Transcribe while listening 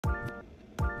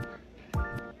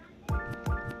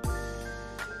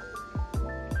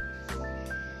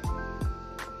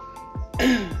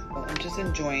I'm just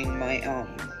enjoying my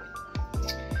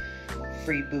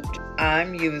free boob.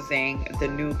 I'm using the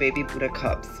new Baby Buddha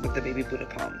cups with the Baby Buddha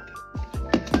pump.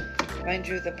 Mind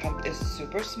you, the pump is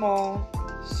super small,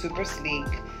 super sleek.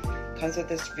 Comes with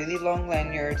this really long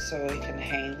lanyard so it can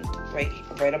hang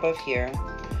right above here,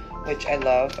 which I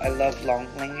love. I love long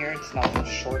lanyards, not those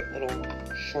short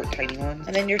tiny ones.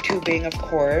 And then your tubing, of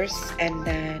course. And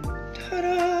then,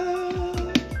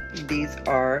 ta-da! These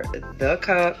are the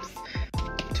cups.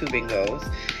 Tubing goes.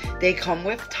 They come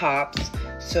with tops,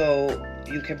 so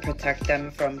you can protect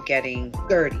them from getting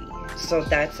dirty. So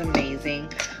that's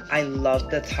amazing. I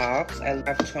love the tops. I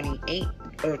have 28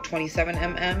 or 27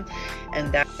 mm,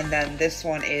 and then this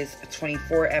one is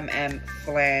 24 mm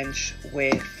flange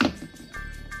with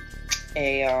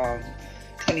a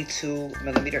 22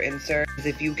 millimeter insert.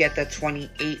 If you get the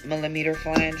 28 millimeter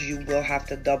flange, you will have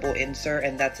to double insert,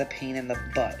 and that's a pain in the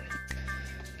butt.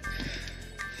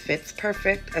 Fits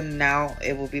perfect, and now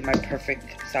it will be my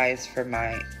perfect size for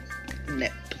my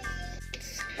nip.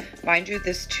 Mind you,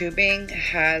 this tubing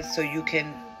has, so you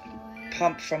can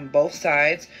pump from both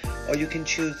sides, or you can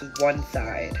choose one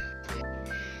side.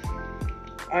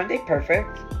 Aren't they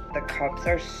perfect? The cups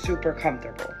are super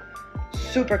comfortable.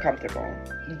 Super comfortable.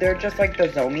 They're just like the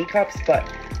Zomi cups, but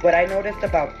what I noticed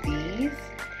about these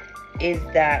is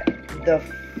that the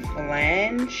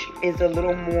flange is a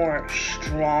little more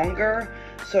stronger,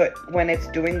 so when it's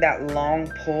doing that long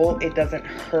pull, it doesn't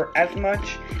hurt as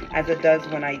much as it does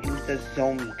when I use the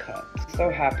Zomi cups. So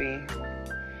happy.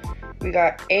 We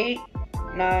got 8,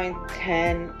 9,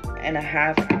 10 and a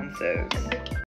half ounces.